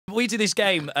We do this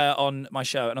game on my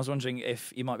show, and I was wondering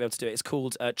if you might be able to do it. It's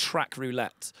called Track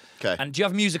Roulette. Okay. And do you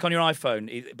have music on your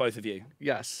iPhone, both of you?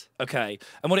 Yes. Okay.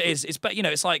 And what it is, it's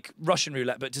like Russian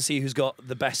roulette, but to see who's got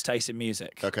the best taste in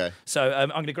music. Okay. So I'm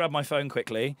going to grab my phone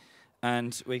quickly,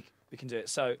 and we can do it.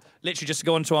 So literally just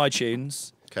go onto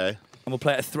iTunes. Okay. And we'll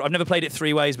play it. I've never played it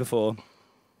 3 ways before,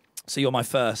 so you're my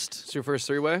first. It's your first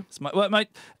 3-way?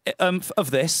 It's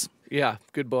of this. Yeah,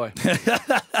 good boy.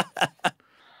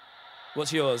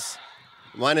 What's yours?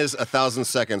 Mine is 1,000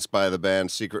 Seconds by the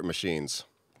band Secret Machines.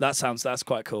 That's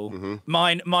quite cool.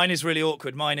 Mine is really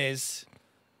awkward. Mine's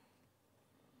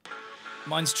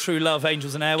True Love,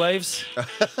 Angels and Airwaves.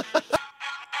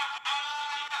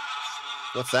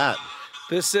 What's that?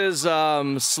 This is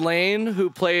Slane, who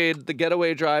played the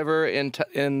getaway driver in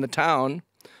The Town.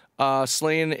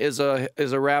 Slane is a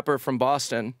rapper from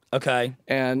Boston. Okay.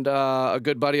 And a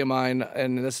good buddy of mine,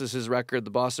 and this is his record,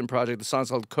 The Boston Project. The song's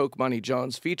called Coke Money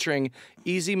Jones, featuring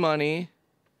Easy Money.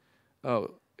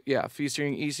 Oh, yeah,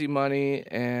 featuring Easy Money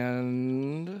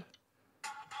and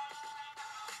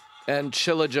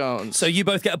Chilla Jones. So you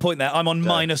both get a point there. I'm on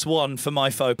 -1 for my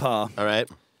faux pas. All right.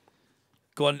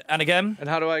 Go on, and again. And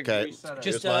how do I reset it?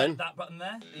 Just mine? that button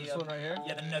there. This one right here?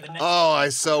 Yeah, the next. Oh, I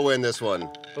so win this one.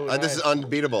 Oh, This is nice.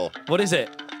 unbeatable. What is it?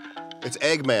 It's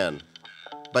Eggman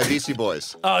by Beastie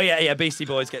Boys. Oh, yeah, Beastie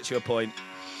Boys gets you a point.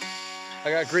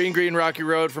 I got Green Green Rocky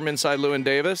Road from Inside Llewyn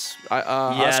Davis. Yeah,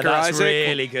 Oscar that's Isaac,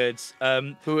 really good.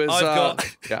 who is I've got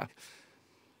yeah.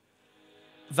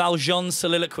 Valjean's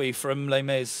soliloquy from Les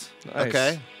Mis. Nice.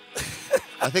 Okay.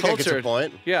 I think I get your Cultured.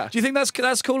 point. Yeah. Do you think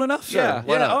that's cool enough? Sure, Yeah.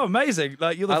 why not? Oh, amazing!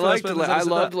 Like you're the first person I to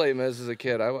loved that. Les Mis as a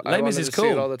kid. I Les wanted Mis to is see it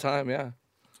cool. all the time. Yeah.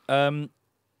 And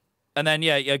then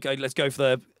okay, let's go for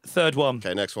the third one.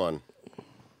 Okay, next one.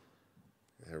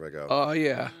 Here we go. Oh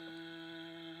yeah.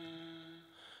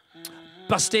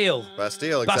 Bastille.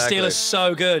 Bastille, exactly. Bastille is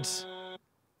so good.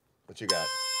 What you got?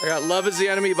 I got Love Is the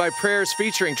Enemy by Prayers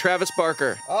featuring Travis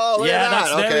Barker. Oh, look Yeah, at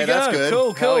that. there Okay, we go. that's good.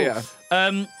 Cool. Hell yeah.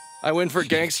 Um, I win for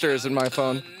Gangsters in my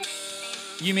phone.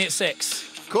 You Me at 6.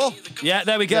 Cool. Yeah,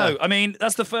 there we go. Yeah. I mean,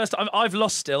 that's the first time I've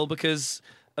lost still because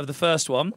of the first one.